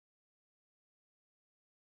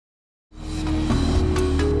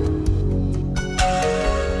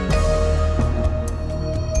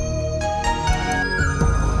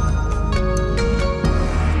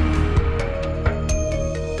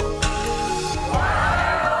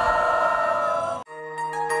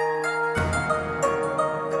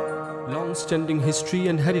understanding history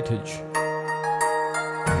and heritage.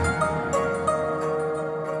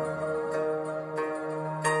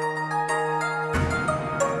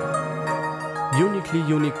 Uniquely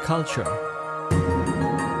unique culture.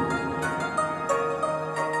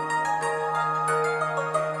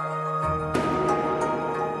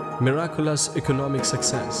 Miraculous economic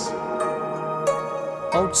success.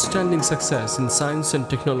 Outstanding success in science and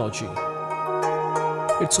technology.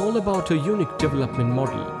 It's all about a unique development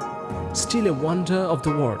model, still a wonder of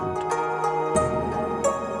the world.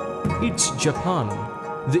 It's Japan,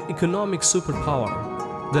 the economic superpower,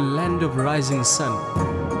 the land of rising sun.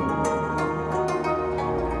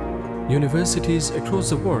 Universities across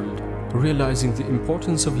the world, realizing the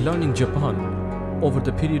importance of learning Japan, over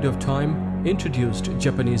the period of time introduced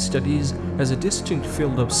Japanese studies as a distinct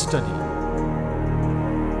field of study.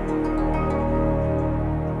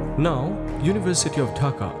 Now, University of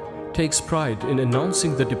Dhaka takes pride in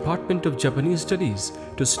announcing the Department of Japanese Studies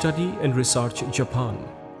to study and research Japan.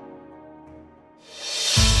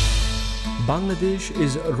 Bangladesh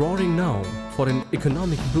is roaring now for an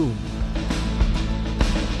economic boom.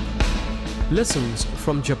 Lessons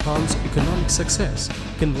from Japan's economic success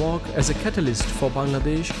can work as a catalyst for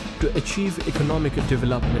Bangladesh to achieve economic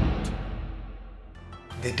development.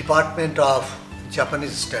 The Department of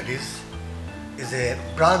Japanese Studies is a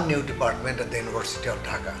brand new department at the University of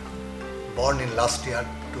Dhaka, born in last year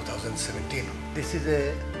 2017. This is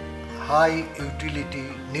a high utility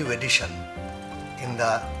new addition in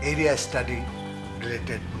the area study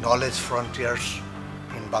related knowledge frontiers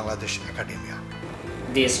in Bangladesh academia.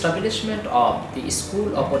 The establishment of the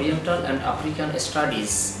School of Oriental and African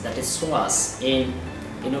Studies, that is SOAS, in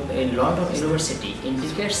London University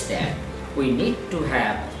indicates that we need to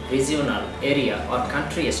have regional area or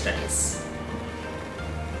country studies.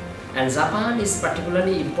 And Japan is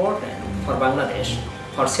particularly important for Bangladesh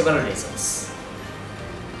for several reasons.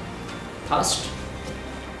 First,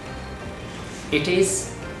 it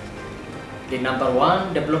is the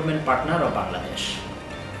 #1 development partner of Bangladesh.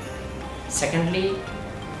 Secondly,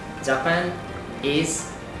 Japan is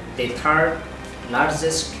the third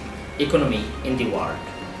largest economy in the world.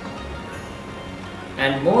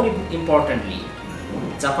 And more importantly,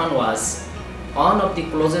 Japan was one of the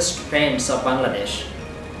closest friends of Bangladesh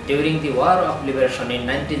during the War of Liberation in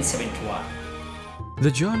 1971.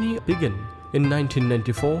 The journey began in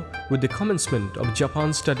 1994 with the commencement of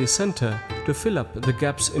Japan Study Center to fill up the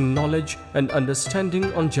gaps in knowledge and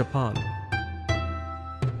understanding on Japan.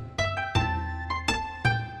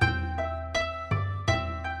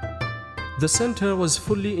 The center was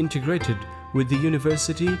fully integrated with the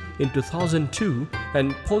university in 2002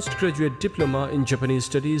 and postgraduate diploma in Japanese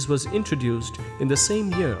studies was introduced in the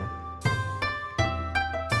same year.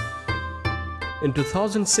 In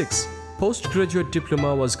 2006, postgraduate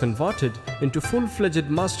diploma was converted into full-fledged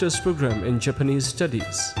master's program in Japanese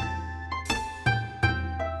studies.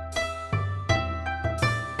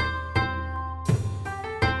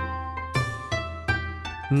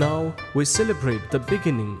 Now, we celebrate the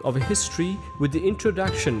beginning of a history with the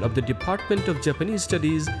introduction of the Department of Japanese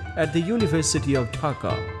Studies at the University of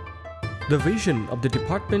Dhaka. The vision of the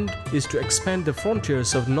department is to expand the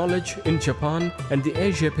frontiers of knowledge in Japan and the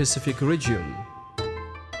Asia-Pacific region.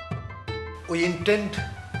 We intend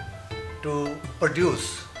to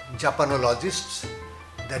produce Japanologists,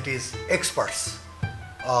 that is experts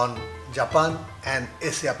on Japan and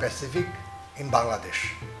Asia-Pacific in Bangladesh,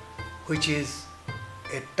 which is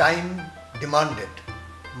a time-demanded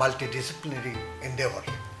multidisciplinary endeavor.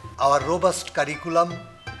 Our robust curriculum,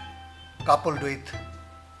 coupled with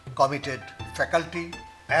committed faculty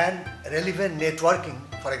and relevant networking,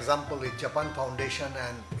 for example with Japan Foundation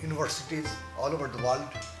and universities all over the world,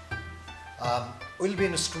 will be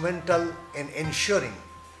instrumental in ensuring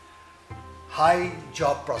high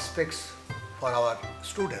job prospects for our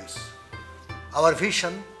students. Our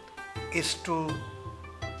vision is to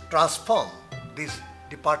transform this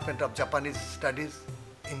Department of Japanese Studies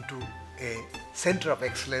into a center of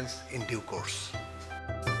excellence in due course.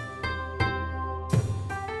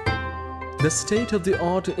 The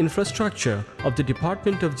state-of-the-art infrastructure of the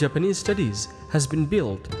Department of Japanese Studies has been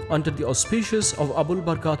built under the auspices of Abul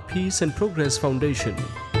Barkat Peace and Progress Foundation.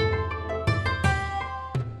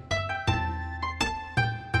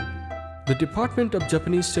 The Department of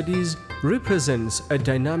Japanese Studies represents a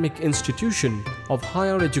dynamic institution of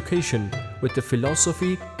higher education with a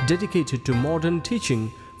philosophy dedicated to modern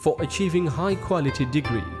teaching for achieving high-quality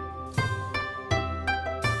degree.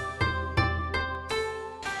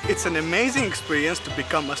 It's an amazing experience to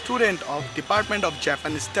become a student of Department of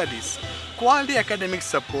Japanese Studies. Quality academic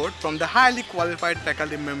support from the highly qualified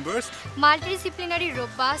faculty members, multidisciplinary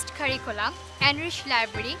robust curriculum, enriched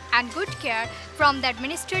library and good care from the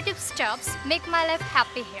administrative staffs make my life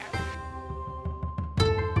happy here.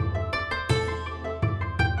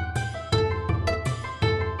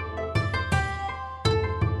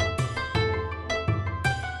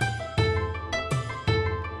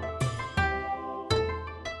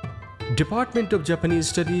 Department of Japanese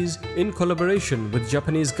Studies, in collaboration with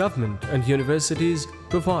Japanese government and universities,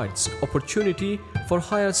 provides opportunity for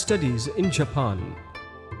higher studies in Japan.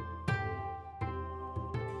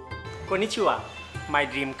 Konnichiwa. My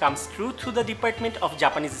dream comes true through the Department of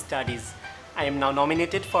Japanese Studies. I am now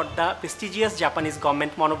nominated for the prestigious Japanese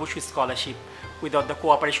Government Monobushi Scholarship. Without the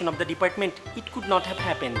cooperation of the department, it could not have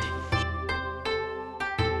happened.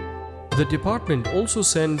 The department also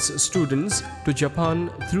sends students to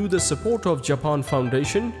Japan through the support of Japan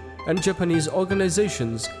Foundation and Japanese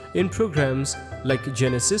organizations in programs like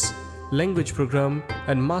Genesis, Language Program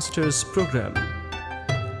and Master's Program.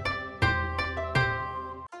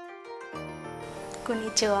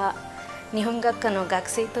 Konnichiwa. 日本学科の学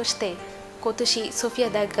生として今年ソフィア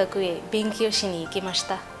大学へ勉強しに行きまし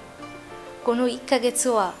た。この1ヶ月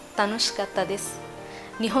は楽しかったです。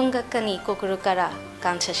日本学科に心から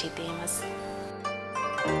感謝しています。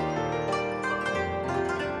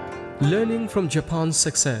Learning from Japan's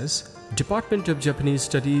success, Department of Japanese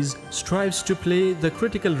Studies strives to play the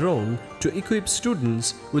critical role to equip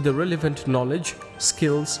students with the relevant knowledge,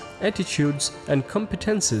 skills, attitudes and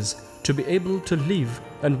competences to be able to live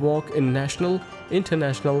and work in national,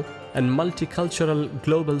 international and multicultural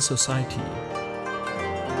global society.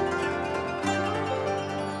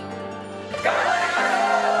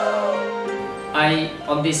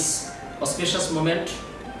 On this auspicious moment,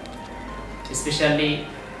 especially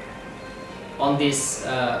on this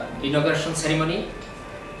inauguration ceremony,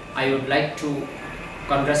 I would like to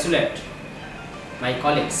congratulate my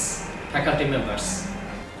colleagues, faculty members.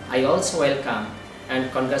 I also welcome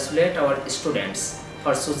and congratulate our students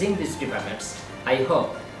for choosing these departments. I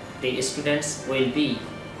hope the students will be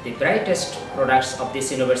the brightest products of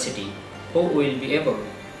this university who will be able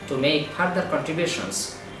to make further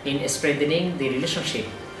contributions in strengthening the relationship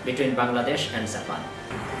between Bangladesh and Japan.